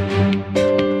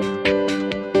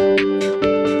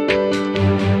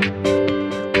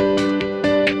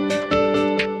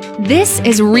This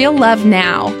is Real Love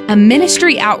Now, a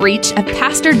ministry outreach of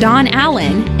Pastor Don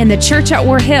Allen in the church at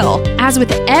War Hill. As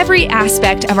with every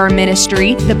aspect of our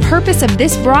ministry, the purpose of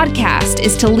this broadcast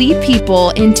is to lead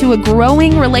people into a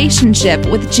growing relationship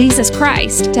with Jesus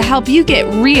Christ to help you get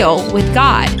real with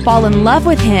God, fall in love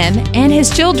with Him and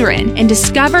His children, and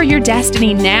discover your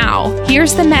destiny now.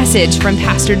 Here's the message from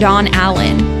Pastor Don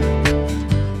Allen.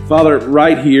 Father,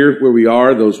 right here where we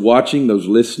are, those watching, those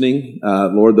listening,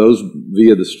 Lord, those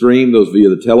via the stream, those via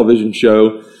the television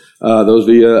show, those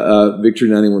via Victory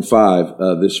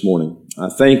 91.5 this morning. I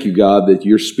thank you, God, that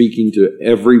you're speaking to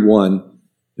everyone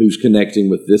who's connecting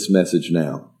with this message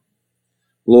now.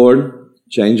 Lord,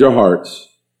 change our hearts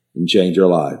and change our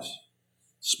lives.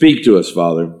 Speak to us,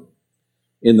 Father,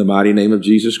 in the mighty name of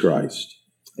Jesus Christ.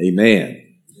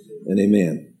 Amen and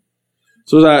amen.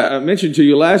 So as I mentioned to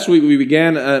you last week, we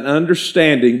began an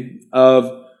understanding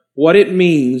of what it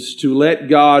means to let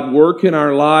God work in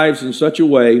our lives in such a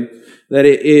way that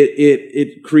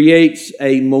it creates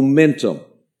a momentum.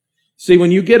 See,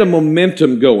 when you get a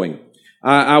momentum going,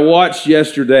 I watched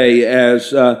yesterday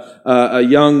as a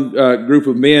young group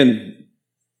of men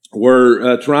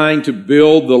were trying to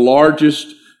build the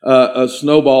largest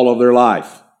snowball of their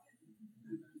life.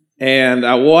 And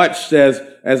I watched as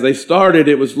they started,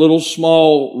 it was little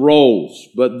small rolls.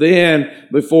 But then,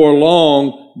 before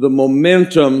long, the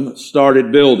momentum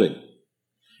started building.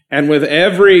 And with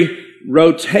every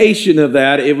rotation of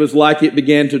that, it was like it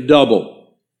began to double.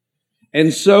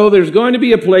 And so there's going to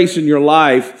be a place in your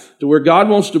life to where God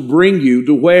wants to bring you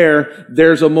to where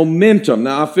there's a momentum.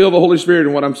 Now, I feel the Holy Spirit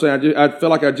in what I'm saying. I feel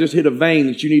like I just hit a vein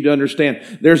that you need to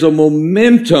understand. There's a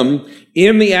momentum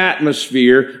in the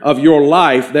atmosphere of your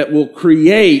life that will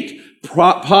create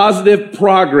positive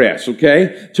progress,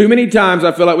 okay? Too many times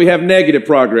I feel like we have negative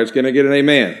progress. Can I get an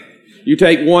amen? You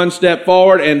take one step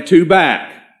forward and two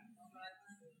back.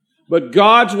 But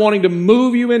God's wanting to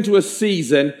move you into a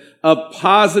season of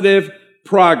positive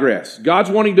progress. God's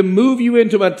wanting to move you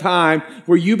into a time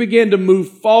where you begin to move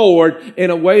forward in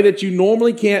a way that you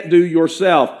normally can't do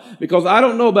yourself. Because I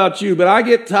don't know about you, but I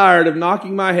get tired of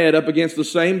knocking my head up against the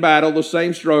same battle, the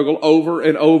same struggle over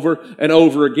and over and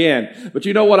over again. But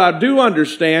you know what I do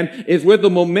understand is with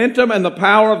the momentum and the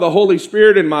power of the Holy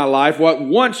Spirit in my life, what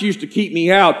once used to keep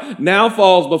me out now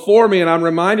falls before me. And I'm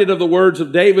reminded of the words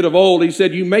of David of old. He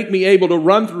said, "You make me able to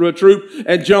run through a troop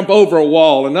and jump over a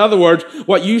wall." In other words,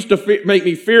 what used to make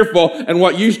me fearful and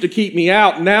what used to keep me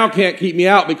out now can't keep me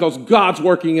out because God's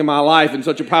working in my life in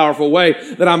such a powerful way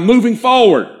that I'm moving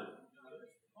forward.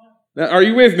 Now, are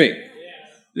you with me? Yes.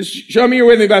 Just show me you're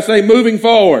with me by saying moving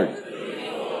forward.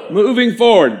 Moving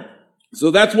forward.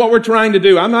 So that's what we're trying to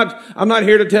do. I'm not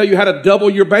here to tell you how to double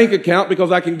your bank account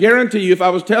because I can guarantee you if I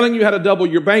was telling you how to double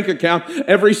your bank account,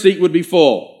 every seat would be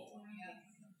full.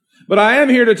 But I am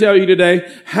here to tell you today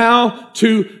how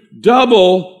to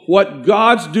double what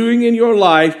God's doing in your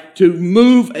life to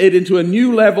move it into a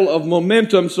new level of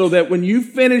momentum so that when you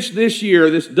finish this year,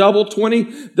 this double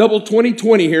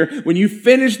 2020 here, when you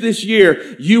finish this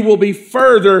year, you will be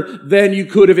further than you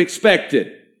could have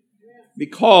expected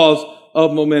because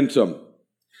of momentum.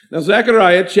 Now,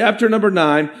 Zechariah chapter number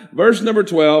 9, verse number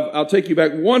 12, I'll take you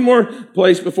back one more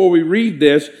place before we read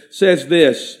this, says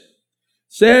this.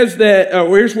 Says that,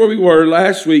 here's where we were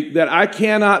last week, that I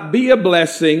cannot be a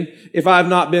blessing if I've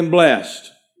not been blessed.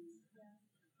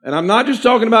 And I'm not just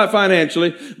talking about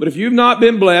financially, but if you've not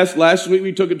been blessed, last week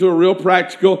we took it to a real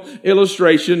practical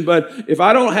illustration, but if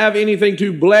I don't have anything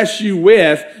to bless you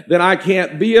with, then I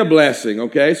can't be a blessing,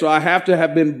 okay? So I have to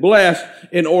have been blessed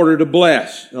in order to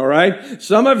bless, all right?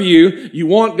 Some of you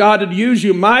want God to use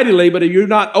you mightily, but you've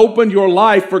not opened your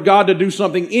life for God to do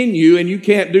something in you, and you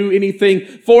can't do anything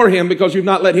for Him because you've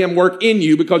not let Him work in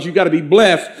you because you've got to be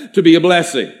blessed to be a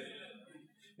blessing.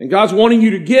 And God's wanting you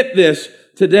to get this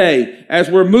today as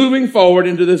we're moving forward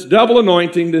into this double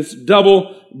anointing, this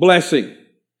double blessing.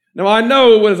 Now, I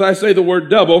know as I say the word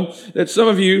double that some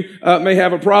of you may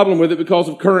have a problem with it because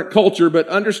of current culture, but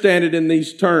understand it in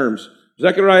these terms.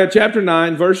 Zechariah chapter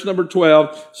 9, verse number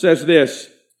 12 says this,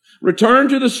 "Return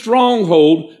to the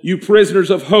stronghold, you prisoners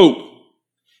of hope.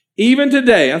 Even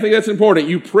today," I think that's important,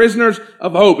 you prisoners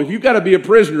of hope. If you've got to be a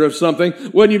prisoner of something,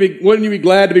 wouldn't you be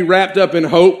glad to be wrapped up in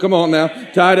hope? Come on now,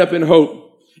 tied up in hope.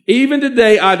 "Even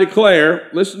today I declare,"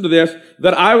 listen to this,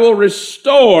 "that I will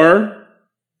restore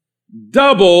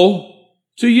double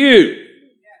to you."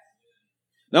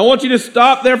 Now I want you to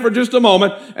stop there for just a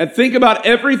moment and think about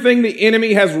everything the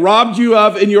enemy has robbed you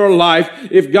of in your life.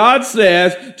 If God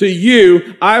says to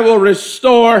you, "I will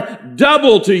restore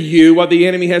double to you what the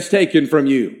enemy has taken from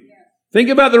you." Think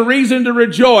about the reason to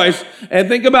rejoice, and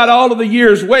think about all of the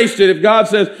years wasted. If God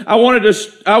says, I want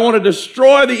to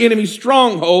destroy the enemy's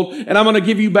stronghold, and I'm going to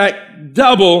give you back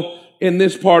double in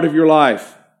this part of your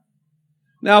life.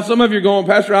 Now, some of you are going,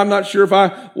 Pastor, I'm not sure if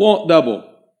I want double.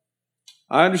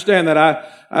 I understand that.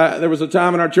 There was a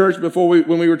time in our church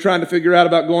when we were trying to figure out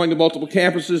about going to multiple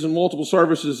campuses and multiple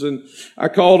services, and I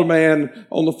called a man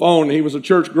on the phone. He was a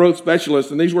church growth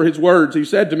specialist, and these were his words. He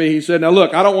said to me, now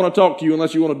look, I don't want to talk to you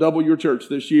unless you want to double your church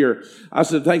this year. I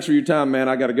said, thanks for your time, man.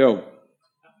 I got to go.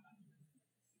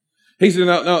 He said,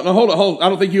 no, hold on. I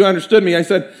don't think you understood me. He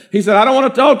said, I don't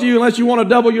want to talk to you unless you want to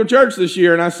double your church this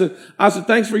year. And I said,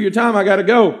 thanks for your time. I got to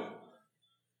go.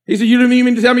 He said, you didn't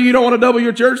mean to tell me you don't want to double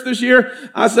your church this year?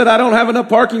 I said, I don't have enough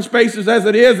parking spaces as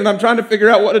it is, and I'm trying to figure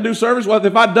out what to do service-wise.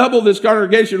 If I double this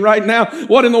congregation right now,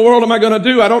 what in the world am I going to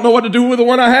do? I don't know what to do with the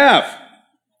one I have.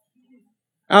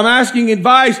 I'm asking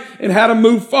advice in how to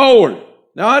move forward.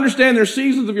 Now, I understand there's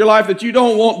seasons of your life that you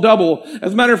don't want double.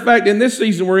 As a matter of fact, in this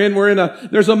season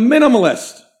there's a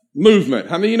minimalist movement.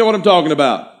 How many of you know what I'm talking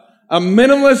about? A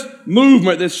minimalist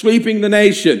movement that's sweeping the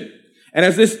nation. And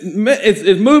as this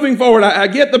is moving forward, I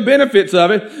get the benefits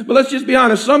of it, but let's just be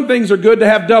honest, some things are good to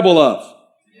have double of.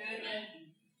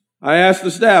 I asked the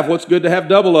staff, what's good to have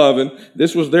double of? And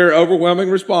this was their overwhelming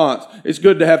response. It's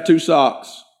good to have 2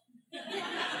 socks.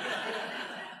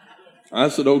 I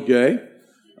said, okay,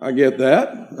 I get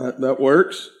that. That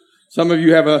works. Some of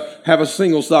you have a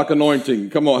single sock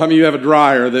anointing. Come on, how many of you have a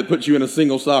dryer that puts you in a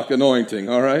single sock anointing?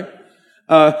 All right.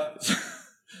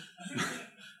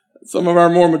 Some of our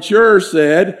more mature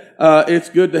said, it's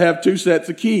good to have 2 sets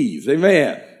of keys.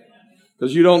 Amen.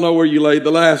 Because you don't know where you laid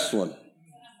the last one.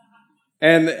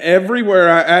 And everywhere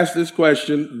I asked this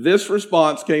question, this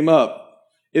response came up.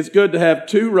 It's good to have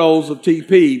 2 rolls of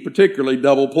TP, particularly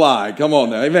double ply. Come on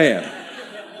now. Amen.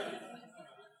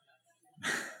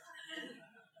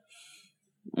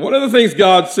 One of the things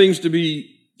God seems to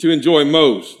enjoy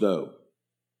most, though,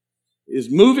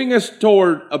 is moving us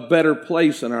toward a better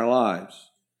place in our lives.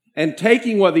 And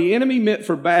taking what the enemy meant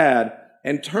for bad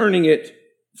and turning it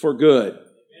for good.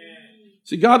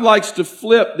 See, God likes to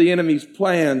flip the enemy's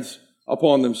plans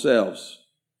upon themselves.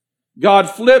 God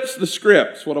flips the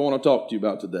script. That's what I want to talk to you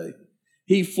about today.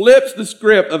 He flips the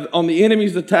script on the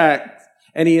enemy's attack,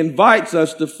 and he invites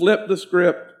us to flip the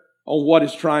script on what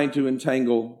is trying to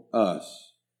entangle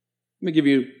us. Let me give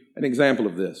you an example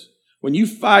of this. When you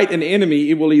fight an enemy,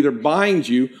 it will either bind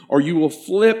you or you will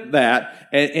flip that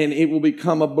and it will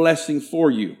become a blessing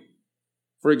for you.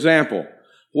 For example,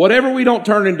 whatever we don't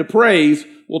turn into praise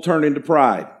will turn into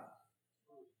pride.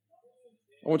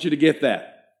 I want you to get that.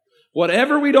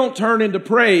 Whatever we don't turn into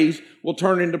praise will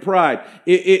turn into pride.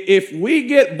 If we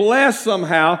get blessed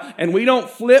somehow and we don't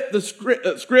flip the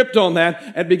script on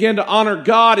that and begin to honor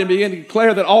God and begin to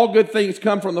declare that all good things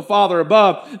come from the Father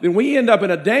above, then we end up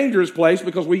in a dangerous place,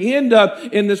 because we end up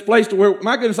in this place to where,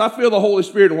 my goodness, I feel the Holy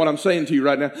Spirit in what I'm saying to you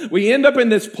right now. We end up in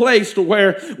this place to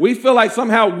where we feel like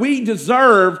somehow we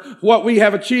deserve what we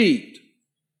have achieved.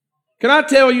 Can I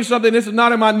tell you something? This is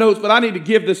not in my notes, but I need to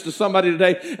give this to somebody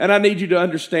today, and I need you to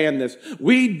understand this.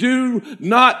 We do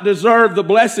not deserve the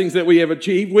blessings that we have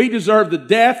achieved. We deserve the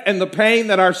death and the pain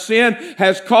that our sin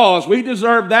has caused. We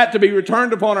deserve that to be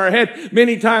returned upon our head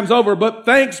many times over. But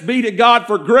thanks be to God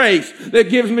for grace that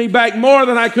gives me back more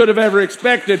than I could have ever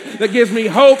expected, that gives me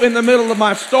hope in the middle of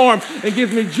my storm and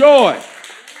gives me joy.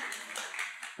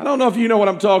 I don't know if you know what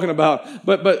I'm talking about,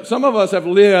 but some of us have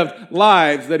lived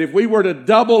lives that if we were to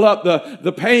double up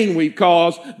the pain we've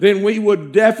caused, then we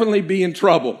would definitely be in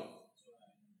trouble.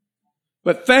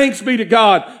 But thanks be to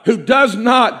God, who does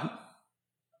not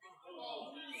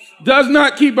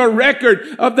keep a record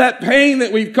of that pain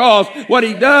that we've caused. What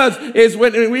he does is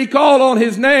when we call on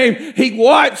his name, he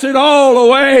wipes it all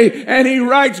away and he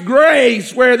writes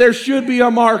grace where there should be a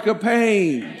mark of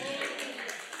pain.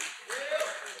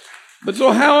 But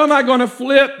so how am I going to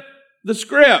flip the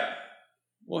script?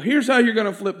 Well, here's how you're going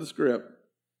to flip the script.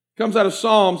 It comes out of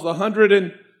Psalms, the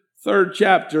 103rd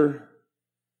chapter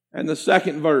and the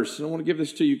 2nd verse. And I want to give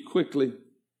this to you quickly.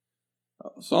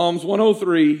 Psalms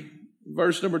 103,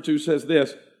 verse number 2 says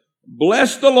this: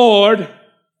 Bless the Lord,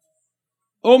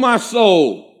 O my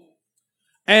soul,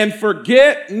 and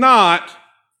forget not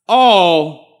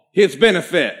all his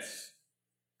benefits.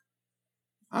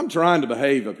 I'm trying to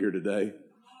behave up here today.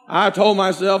 I told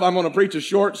myself I'm going to preach a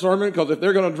short sermon, because if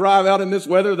they're going to drive out in this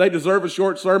weather, they deserve a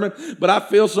short sermon. But I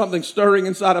feel something stirring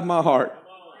inside of my heart.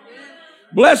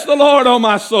 Bless the Lord, O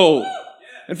my soul,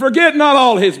 and forget not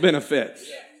all his benefits.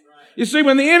 You see,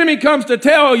 when the enemy comes to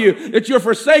tell you that you're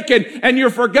forsaken and you're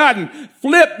forgotten,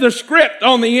 flip the script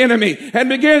on the enemy and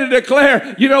begin to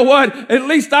declare, you know what? At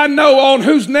least I know on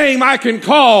whose name I can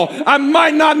call. I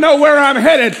might not know where I'm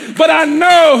headed, but I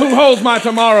know who holds my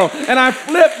tomorrow. And I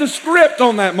flip the script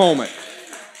on that moment.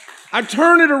 I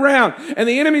turn it around, and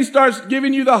the enemy starts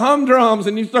giving you the humdrums,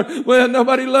 and you start, well,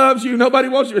 nobody loves you, nobody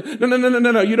wants you.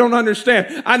 No, you don't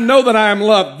understand. I know that I am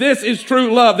loved. This is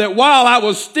true love, that while I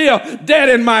was still dead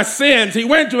in my sins, he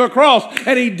went to a cross,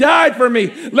 and he died for me.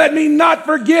 Let me not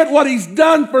forget what he's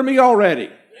done for me already.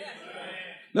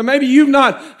 Now, maybe you've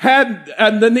not had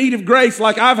the need of grace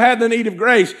like I've had the need of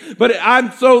grace, but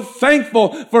I'm so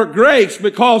thankful for grace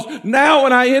because now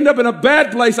when I end up in a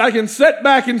bad place, I can sit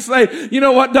back and say, you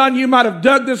know what, Don, you might have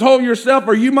dug this hole yourself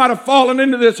or you might have fallen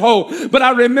into this hole. But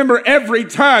I remember every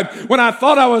time when I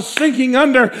thought I was sinking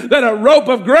under that a rope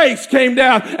of grace came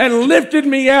down and lifted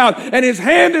me out, and his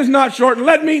hand is not short.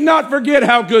 Let me not forget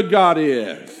how good God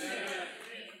is.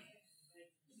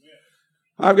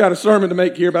 I've got a sermon to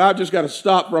make here, but I've just got to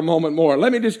stop for a moment more.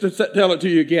 Let me just tell it to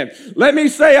you again. Let me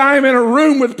say I am in a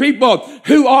room with people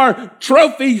who are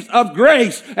trophies of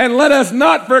grace, and let us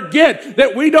not forget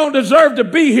that we don't deserve to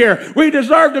be here. We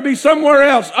deserve to be somewhere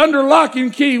else under lock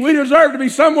and key. We deserve to be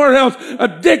somewhere else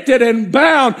addicted and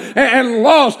bound and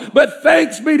lost. But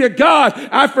thanks be to God,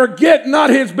 I forget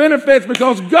not his benefits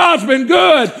because God's been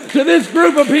good to this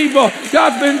group of people.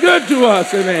 God's been good to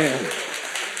us. Amen.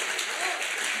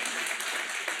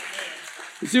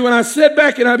 You see, when I sit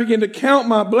back and I begin to count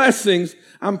my blessings,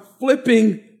 I'm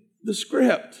flipping the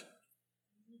script.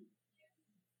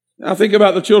 Now think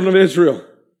about the children of Israel.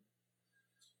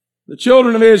 The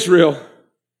children of Israel,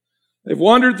 they've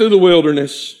wandered through the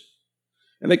wilderness,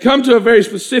 and they come to a very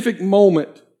specific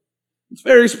moment. It's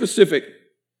very specific.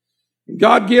 And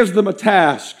God gives them a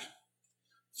task,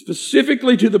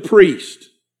 specifically to the priest.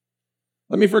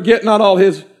 Let me forget not all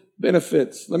his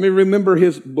benefits. Let me remember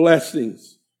his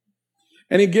blessings.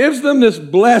 And he gives them this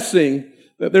blessing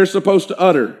that they're supposed to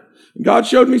utter. And God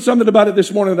showed me something about it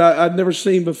this morning that I'd never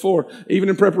seen before, even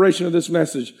in preparation of this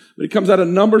message. But it comes out of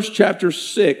Numbers chapter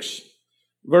 6,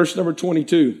 verse number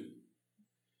 22.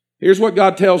 Here's what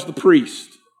God tells the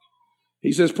priest.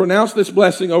 He says, pronounce this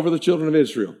blessing over the children of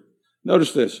Israel.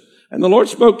 Notice this. And the Lord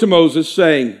spoke to Moses,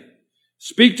 saying,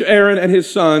 speak to Aaron and his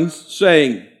sons,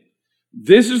 saying,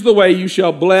 this is the way you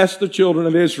shall bless the children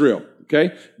of Israel.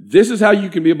 Okay? This is how you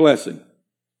can be a blessing.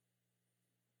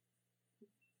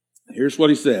 Here's what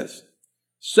he says.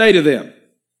 Say to them,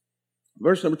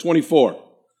 verse number 24,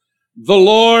 the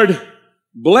Lord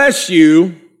bless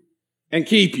you and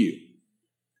keep you.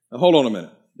 Now hold on a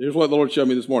minute. Here's what the Lord showed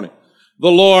me this morning.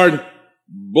 The Lord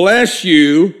bless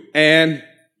you and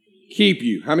keep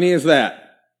you. How many is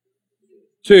that?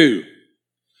 2.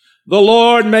 The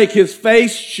Lord make his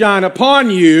face shine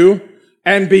upon you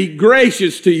and be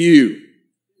gracious to you.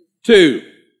 2.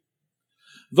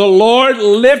 The Lord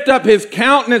lift up his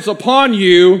countenance upon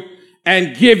you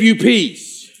and give you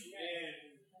peace.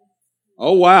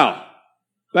 Oh, wow.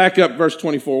 Back up verse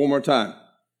 24 one more time.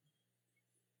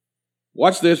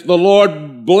 Watch this. The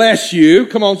Lord bless you.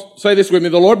 Come on, say this with me.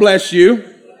 The Lord bless you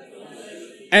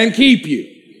and keep you.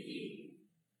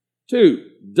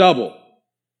 2, double.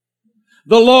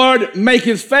 The Lord make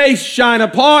his face shine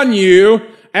upon you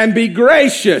and be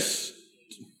gracious.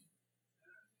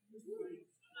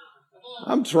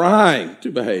 I'm trying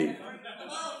to behave.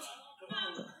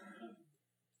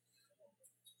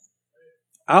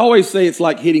 I always say it's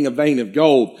like hitting a vein of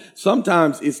gold.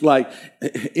 Sometimes it's like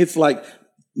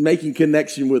making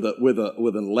connection with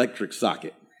an electric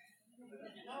socket.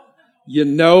 You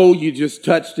know, you just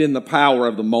touched in the power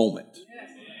of the moment.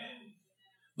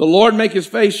 The Lord make his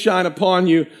face shine upon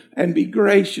you and be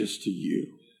gracious to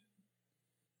you.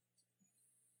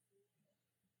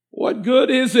 What good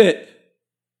is it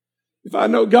if I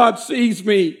know God sees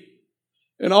me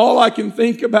and all I can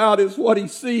think about is what he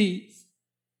sees?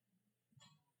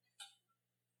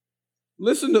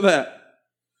 Listen to that.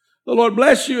 The Lord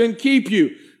bless you and keep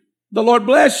you. The Lord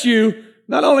bless you.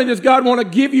 Not only does God want to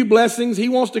give you blessings, he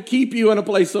wants to keep you in a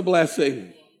place of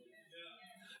blessing.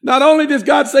 Not only does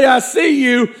God say, I see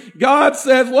you, God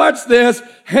says, watch this,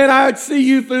 and I see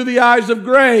you through the eyes of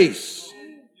grace.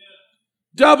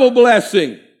 Double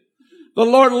blessing. The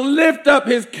Lord lift up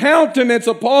his countenance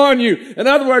upon you. In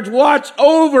other words, watch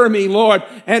over me, Lord,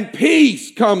 and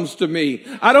peace comes to me.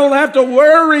 I don't have to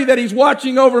worry that he's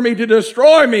watching over me to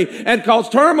destroy me and cause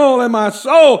turmoil in my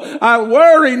soul. I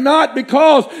worry not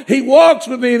because he walks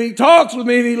with me and he talks with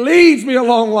me and he leads me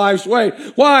along life's way.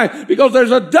 Why? Because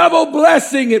there's a double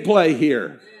blessing at play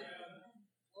here.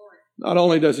 Not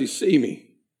only does he see me,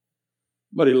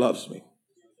 but he loves me.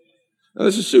 Now,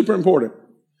 this is super important.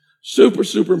 Super,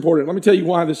 super important. Let me tell you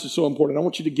why this is so important. I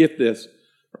want you to get this.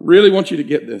 I really want you to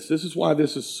get this. This is why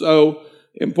this is so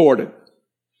important.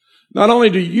 Not only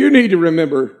do you need to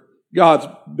remember God's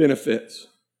benefits,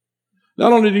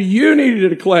 not only do you need to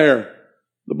declare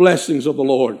the blessings of the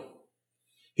Lord.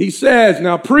 He says,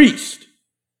 now priest,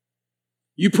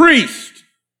 you priest,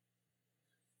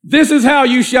 this is how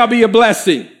you shall be a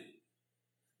blessing.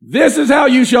 This is how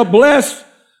you shall bless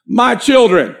my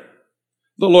children.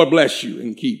 The Lord bless you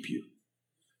and keep you.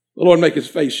 The Lord make his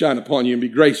face shine upon you and be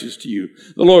gracious to you.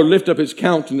 The Lord lift up his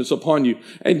countenance upon you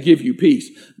and give you peace.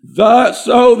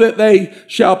 So that they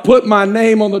shall put my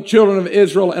name on the children of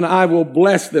Israel and I will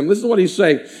bless them. Listen to what he's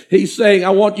saying. He's saying,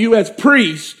 I want you as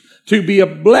priests to be a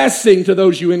blessing to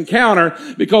those you encounter,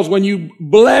 because when you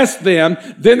bless them,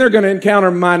 then they're going to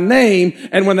encounter my name.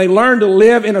 And when they learn to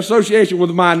live in association with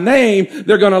my name,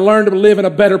 they're going to learn to live in a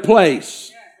better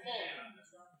place.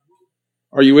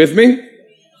 Are you with me?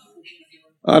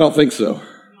 I don't think so.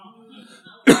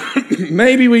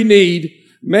 Maybe we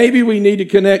need to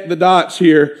connect the dots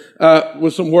here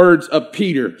with some words of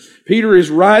Peter. Peter is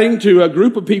writing to a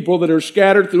group of people that are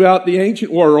scattered throughout the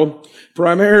ancient world,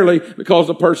 primarily because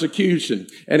of persecution.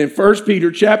 And in 1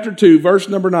 Peter chapter 2, verse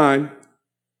number 9,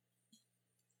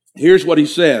 here's what he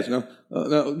says.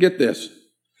 Now get this.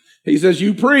 He says,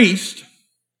 you priest,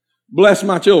 bless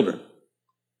my children.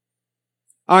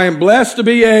 I am blessed to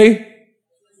be a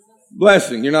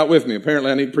blessing. You're not with me.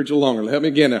 Apparently I need to preach a little longer. Help me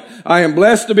again now. I am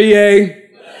blessed to be a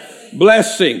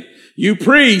blessing. You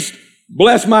priest,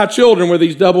 bless my children with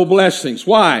these double blessings.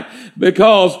 Why?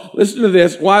 Because, listen to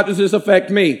this, why does this affect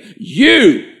me?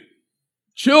 You,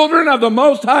 children of the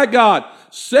Most High God,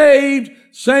 saved,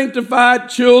 sanctified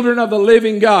children of the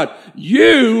living God,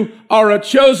 you are a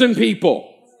chosen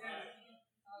people.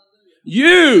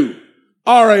 You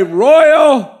are a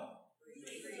royal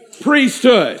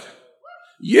priesthood.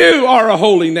 You are a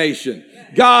holy nation,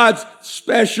 God's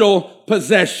special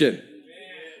possession.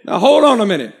 Now hold on a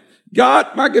minute.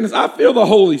 God, my goodness, I feel the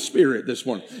Holy Spirit this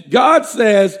morning. God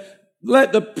says,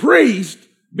 let the priest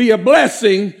be a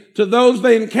blessing to those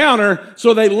they encounter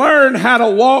so they learn how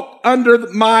to walk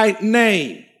under my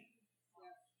name.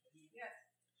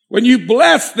 When you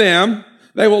bless them,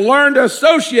 they will learn to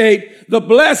associate the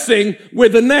blessing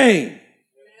with the name.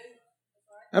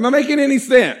 Am I making any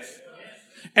sense?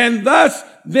 And thus,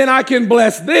 then I can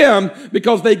bless them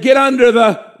because they get under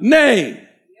the name.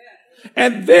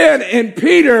 And then in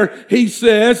Peter, he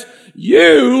says,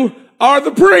 you are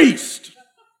the priest.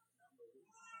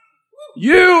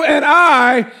 You and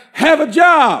I have a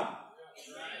job.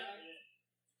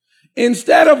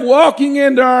 Instead of walking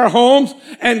into our homes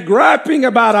and griping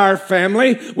about our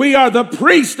family, we are the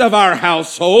priest of our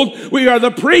household. We are the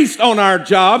priest on our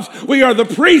jobs. We are the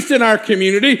priest in our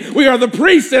community. We are the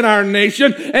priest in our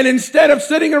nation. And instead of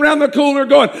sitting around the cooler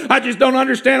going, I just don't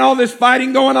understand all this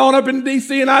fighting going on up in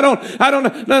D.C. and I don't.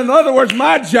 In other words,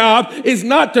 my job is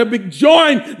not to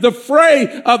join the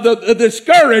fray of the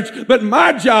discouraged, but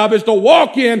my job is to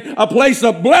walk in a place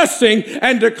of blessing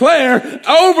and declare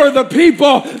over the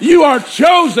people, you are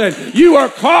chosen. You are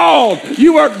called.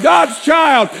 You are God's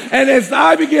child. And as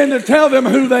I begin to tell them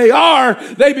who they are,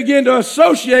 they begin to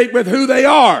associate with who they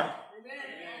are.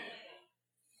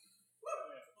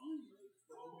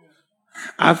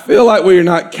 I feel like we are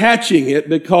not catching it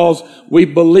because we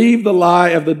believe the lie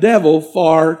of the devil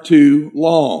far too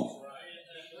long.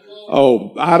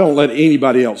 Oh, I don't let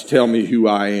anybody else tell me who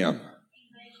I am.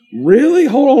 Really?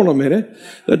 Hold on a minute.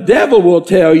 The devil will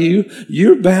tell you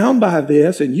you're bound by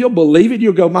this, and you'll believe it.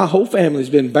 You'll go, my whole family's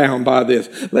been bound by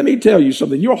this. Let me tell you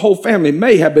something. Your whole family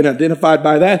may have been identified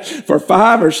by that for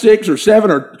 5 or 6 or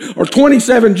 7 or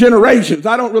 27 generations.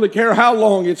 I don't really care how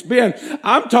long it's been.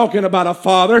 I'm talking about a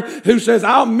father who says,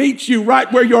 I'll meet you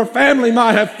right where your family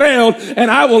might have failed,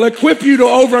 and I will equip you to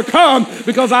overcome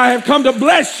because I have come to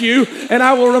bless you, and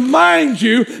I will remind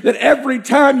you that every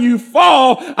time you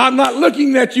fall, I'm not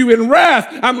looking at you in wrath.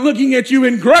 I'm looking at you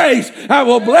in grace. I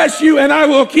will bless you and I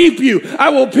will keep you. I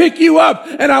will pick you up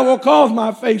and I will cause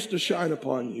my face to shine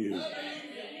upon you.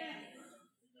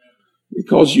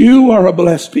 Because you are a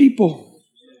blessed people.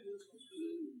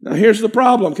 Now here's the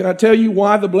problem. Can I tell you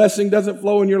why the blessing doesn't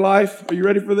flow in your life? Are you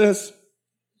ready for this?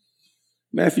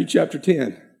 Matthew chapter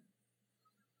 10.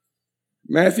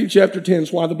 Matthew chapter 10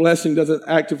 is why the blessing doesn't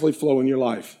actively flow in your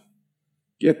life.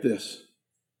 Get this.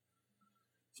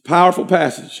 Powerful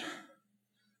passage.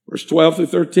 Verse 12 through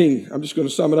 13. I'm just going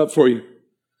to sum it up for you.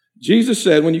 Jesus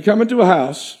said, when you come into a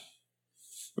house,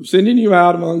 I'm sending you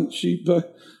out among sheep,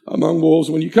 among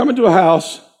wolves. When you come into a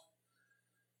house,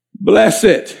 bless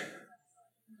it.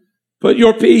 Put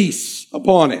your peace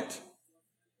upon it.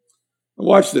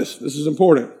 Watch this. This is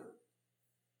important.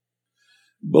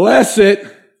 Bless it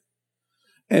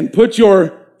and put your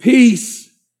peace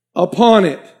upon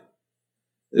it.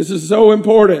 This is so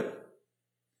important.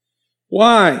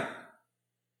 Why?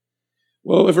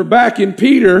 Well, if we're back in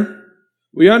Peter,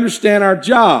 we understand our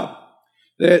job.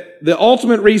 That the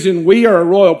ultimate reason we are a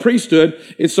royal priesthood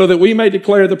is so that we may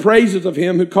declare the praises of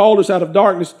him who called us out of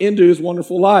darkness into his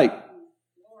wonderful light.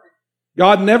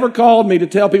 God never called me to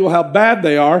tell people how bad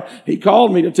they are. He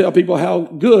called me to tell people how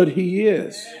good he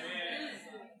is.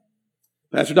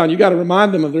 Pastor Don, you got to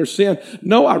remind them of their sin.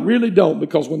 No, I really don't,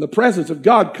 because when the presence of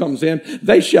God comes in,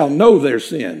 they shall know their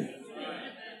sin.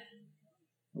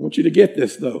 I want you to get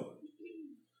this, though.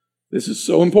 This is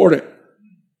so important.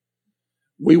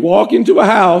 We walk into a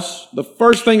house, the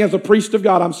first thing as a priest of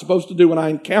God I'm supposed to do when I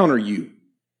encounter you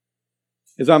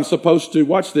is I'm supposed to,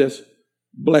 watch this,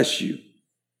 bless you.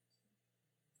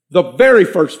 The very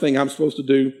first thing I'm supposed to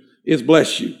do is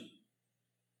bless you.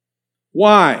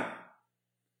 Why?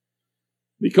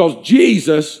 Because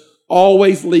Jesus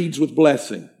always leads with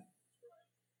blessing.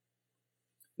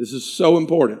 This is so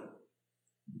important.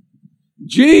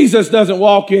 Jesus doesn't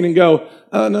walk in and go,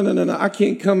 oh, no, I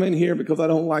can't come in here because I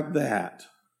don't like that.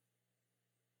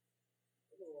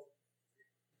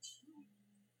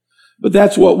 But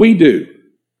that's what we do.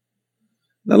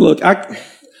 Now look, I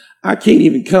can't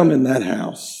even come in that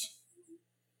house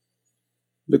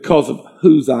because of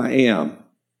whose I am.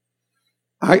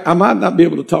 I might not be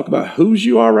able to talk about whose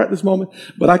you are right this moment,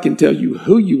 but I can tell you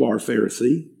who you are,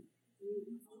 Pharisee.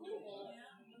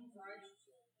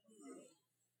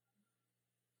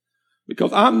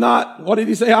 Because I'm not, what did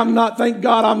he say? Thank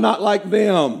God I'm not like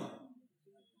them.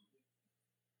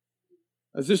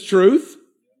 Is this truth?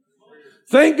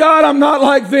 Thank God I'm not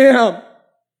like them.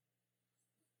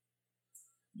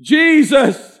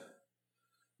 Jesus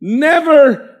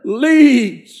never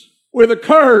leads with a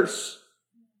curse.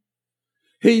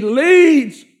 He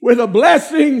leads with a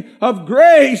blessing of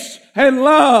grace and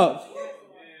love.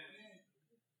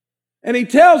 And he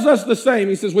tells us the same.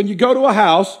 He says, when you go to a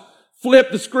house,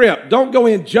 flip the script. Don't go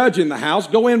in judging the house.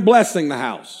 Go in blessing the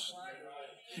house.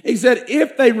 He said,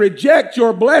 if they reject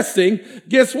your blessing,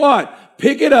 guess what?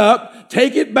 Pick it up,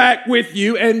 take it back with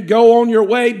you, and go on your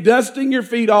way, dusting your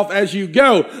feet off as you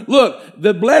go. Look,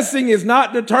 the blessing is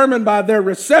not determined by their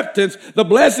receptance. The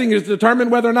blessing is determined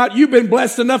whether or not you've been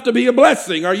blessed enough to be a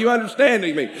blessing. Are you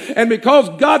understanding me? And because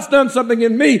God's done something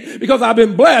in me, because I've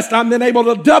been blessed, I'm then able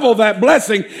to double that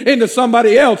blessing into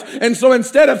somebody else. And so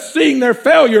instead of seeing their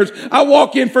failures, I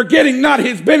walk in forgetting not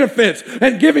his benefits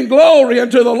and giving glory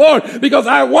unto the Lord, because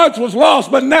I once was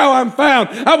lost, but now I'm found.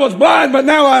 I was blind, but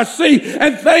now I see.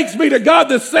 And thanks be to God,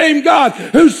 the same God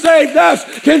who saved us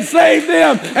can save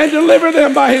them and deliver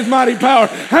them by his mighty power.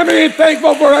 How many are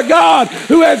thankful for a God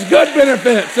who has good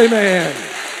benefits? Amen.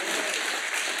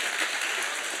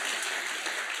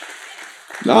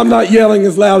 Now, I'm not yelling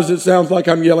as loud as it sounds like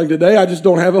I'm yelling today. I just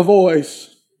don't have a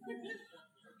voice.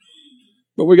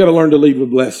 But we got to learn to lead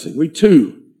with blessing. We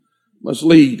too must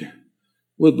lead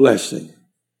with blessing.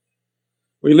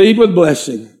 We lead with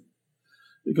blessing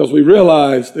because we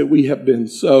realize that we have been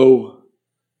so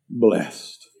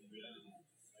blessed.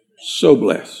 So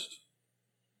blessed.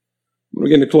 We're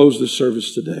going to close this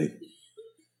service today.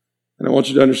 And I want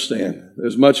you to understand,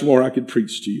 there's much more I could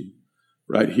preach to you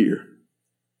right here.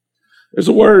 There's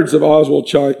the words of Oswald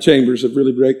Chambers that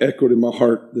really echoed in my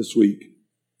heart this week.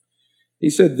 He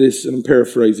said this, and I'm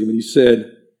paraphrasing, but he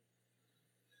said,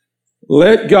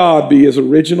 "Let God be as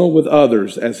original with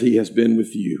others as he has been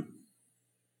with you."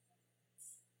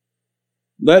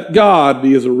 Let God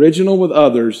be as original with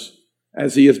others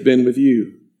as he has been with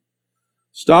you.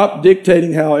 Stop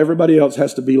dictating how everybody else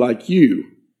has to be like you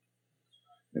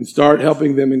and start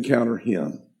helping them encounter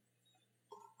him.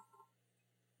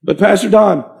 But Pastor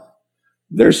Don,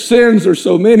 their sins are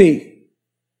so many.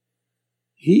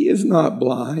 He is not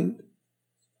blind.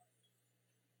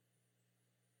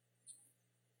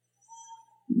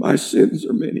 My sins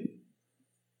are many,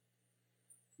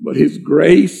 but his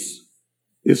grace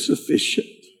is sufficient.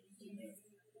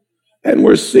 And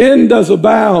where sin does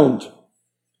abound,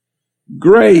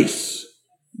 grace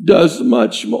does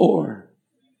much more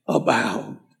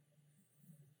abound.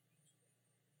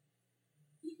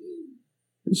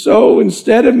 And so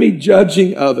instead of me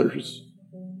judging others,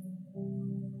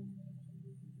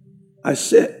 I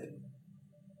sit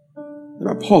and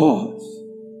I pause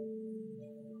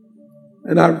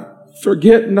and I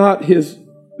forget not his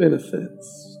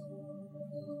benefits.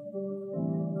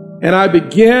 And I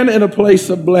begin in a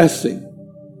place of blessing.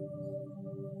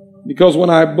 Because when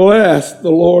I bless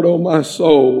the Lord, oh my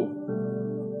soul,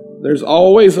 there's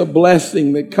always a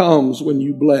blessing that comes when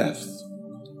you bless.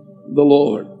 the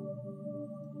Lord.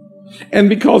 And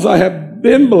because I have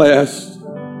been blessed,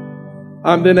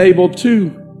 I've been able to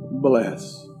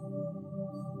bless.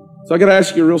 So I got to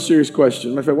ask you a real serious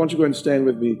question. Matter of fact, why don't you go ahead and stand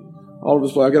with me? All of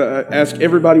us. I got to ask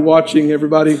everybody watching,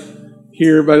 everybody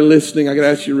here, everybody listening, I got to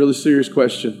ask you a really serious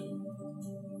question.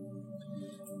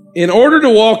 In order to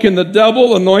walk in the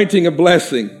double anointing of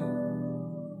blessing,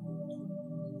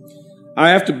 I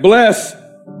have to bless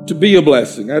to be a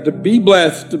blessing. I have to be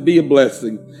blessed to be a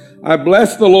blessing. I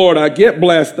bless the Lord. I get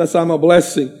blessed. That's I'm a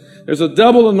blessing. There's a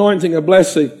double anointing of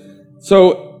blessing.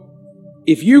 So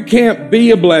if you can't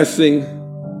be a blessing,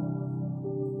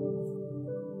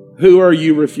 who are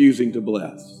you refusing to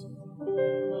bless?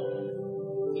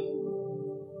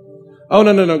 Oh,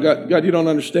 no. God, you don't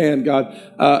understand, God.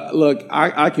 Look,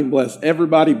 I can bless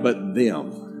everybody but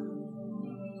them.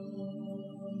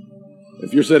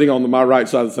 If you're sitting on my right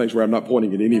side of the sanctuary, I'm not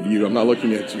pointing at any of you. I'm not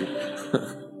looking at you.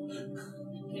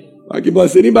 I can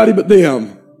bless anybody but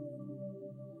them.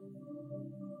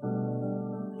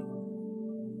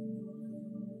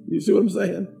 You see what I'm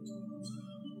saying?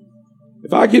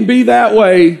 If I can be that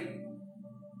way,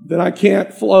 then I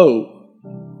can't flow.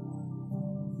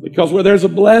 Because where there's a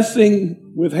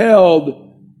blessing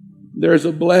withheld, there's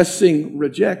a blessing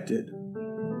rejected.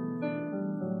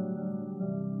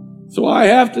 So I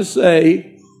have to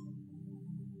say,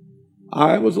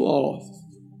 I was lost,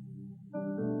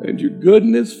 and your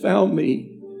goodness found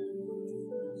me.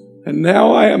 And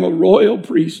now I am a royal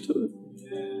priesthood.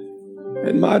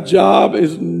 And my job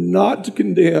is not to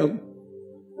condemn.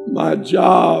 My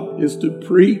job is to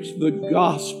preach the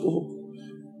gospel.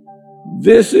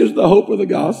 This is the hope of the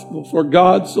gospel. For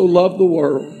God so loved the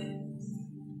world.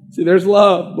 See, there's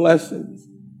love, blessings,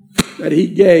 that he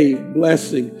gave,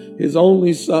 blessing, his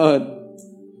only son.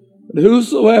 But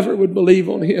whosoever would believe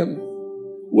on him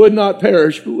would not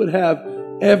perish, but would have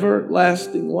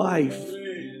everlasting life.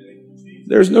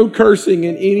 There's no cursing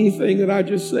in anything that I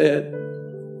just said.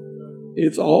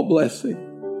 It's all blessing.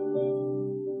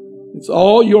 It's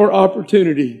all your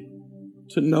opportunity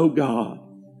to know God.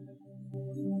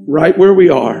 Right where we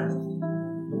are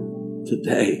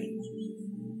today,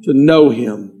 to know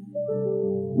him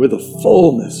with the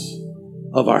fullness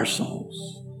of our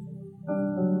souls.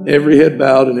 Every head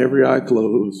bowed and every eye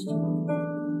closed.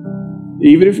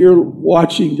 Even if you're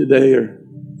watching today or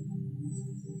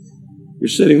you're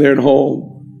sitting there at home,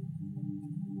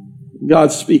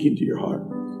 God's speaking to your heart.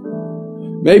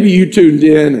 Maybe you tuned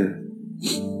in or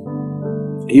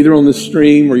either on the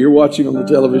stream or you're watching on the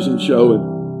television show,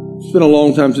 and it's been a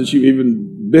long time since you've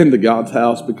even been to God's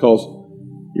house because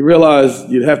you realize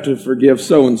you'd have to forgive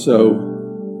so-and-so.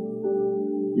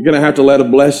 You're going to have to let a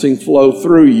blessing flow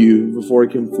through you before it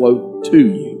can flow to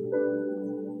you.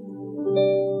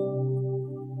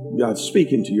 God's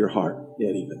speaking to your heart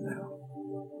yet even now.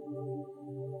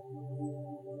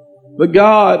 But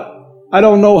God, I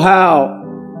don't know how.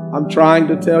 I'm trying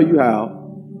to tell you how.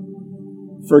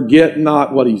 Forget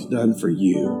not what he's done for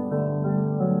you.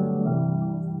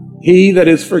 He that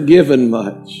is forgiven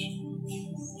much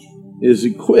is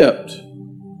equipped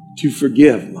to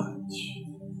forgive much.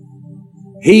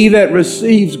 He that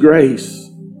receives grace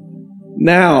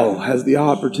now has the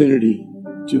opportunity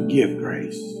to give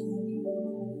grace.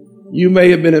 You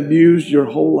may have been abused your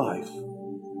whole life.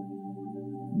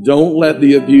 Don't let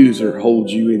the abuser hold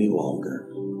you any longer.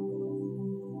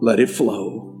 Let it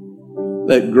flow.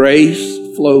 Let grace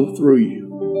flow through you.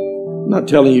 I'm not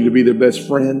telling you to be their best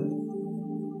friend.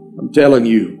 I'm telling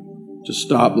you to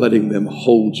stop letting them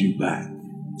hold you back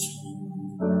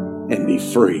and be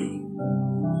free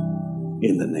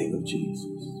in the name of Jesus.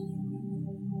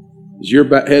 As your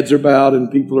heads are bowed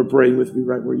and people are praying with me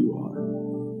right where you are.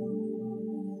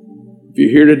 If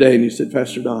you're here today and you said,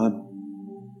 Pastor Don,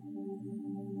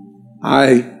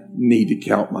 I need to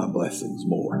count my blessings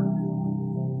more.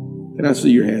 Can I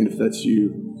see your hand if that's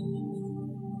you?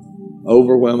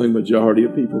 Overwhelming majority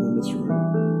of people in this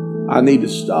room. I need to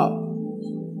stop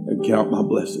and count my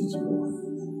blessings more.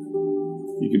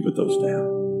 You can put those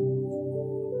down.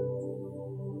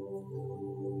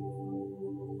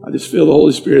 I just feel the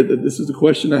Holy Spirit that this is the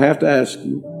question I have to ask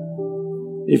you.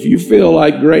 If you feel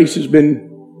like grace has been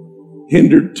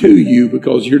hindered to you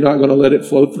because you're not going to let it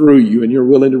flow through you and you're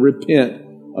willing to repent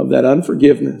of that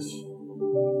unforgiveness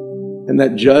and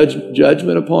that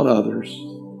judgment upon others,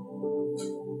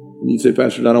 and you say,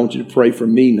 Pastor Don, I want you to pray for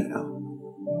me now.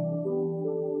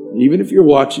 Even if you're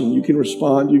watching, you can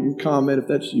respond, you can comment if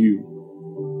that's you.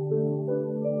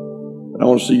 But I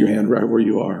want to see your hand right where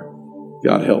you are.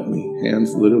 God help me.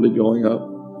 Hands literally going up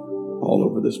all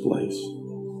over this place.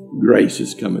 Grace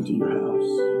is coming to your house.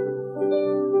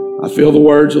 I feel the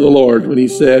words of the Lord when he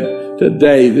said,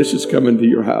 today this is coming to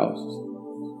your house.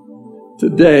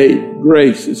 Today,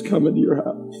 grace is coming to your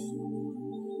house.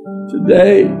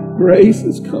 Today, grace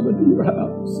is coming to your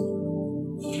house.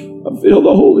 I feel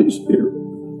the Holy Spirit.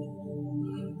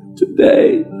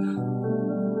 Today,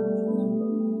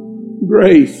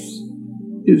 grace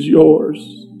is yours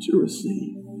to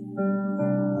receive.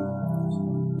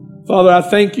 Father, I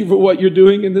thank you for what you're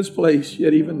doing in this place,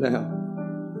 yet even now.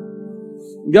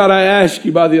 God, I ask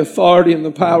you by the authority and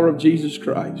the power of Jesus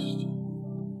Christ,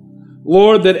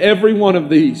 Lord, that every one of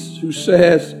these who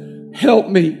says, help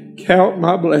me count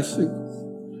my blessings,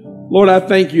 Lord, I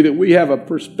thank you that we have a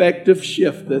perspective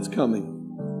shift that's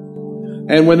coming.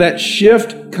 And when that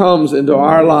shift comes into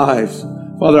our lives,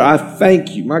 Father, I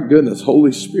thank you, my goodness,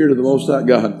 Holy Spirit of the Most High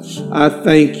God, I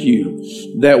thank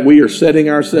you that we are setting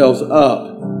ourselves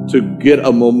up to get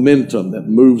a momentum that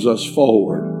moves us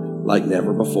forward like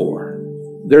never before.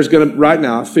 There's right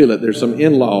now, I feel it, there's some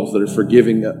in-laws that are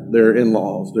forgiving their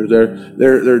in-laws. There's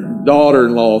their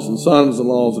daughter-in-laws and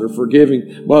sons-in-laws that are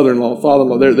forgiving mother-in-law,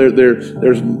 father-in-law.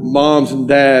 There's moms and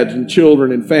dads and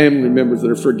children and family members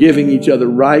that are forgiving each other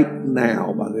right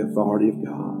now by the authority of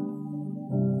God.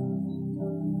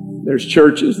 There's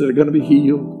churches that are going to be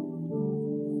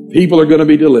healed. People are going to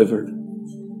be delivered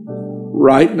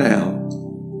right now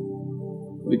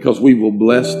because we will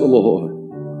bless the Lord,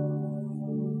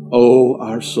 oh,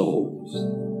 our souls,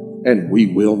 and we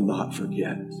will not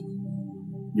forget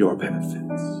your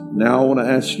benefits. Now I want to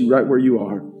ask you right where you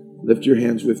are, lift your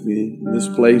hands with me in this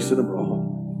place and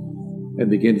abroad and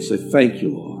begin to say, thank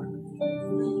you, Lord.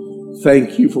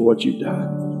 Thank you for what you've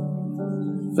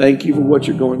done. Thank you for what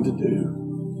you're going to do.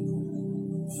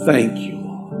 Thank you,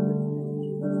 Lord.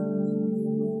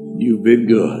 You've been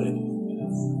good,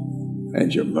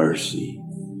 and your mercy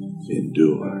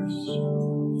endures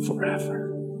forever.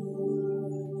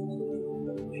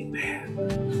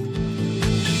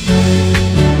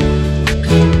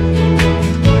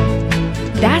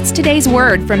 That's today's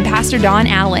word from Pastor Don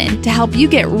Allen to help you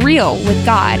get real with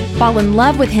God, fall in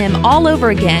love with Him all over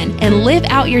again, and live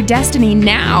out your destiny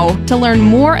now. To learn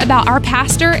more about our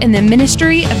pastor and the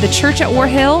ministry of the church at War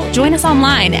Hill, join us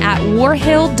online at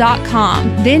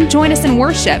warhill.com. Then join us in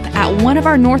worship at one of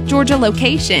our North Georgia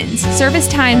locations. Service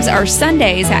times are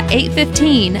Sundays at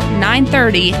 8:15,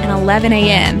 9:30, and 11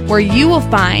 a.m., where you will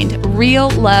find real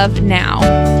love now.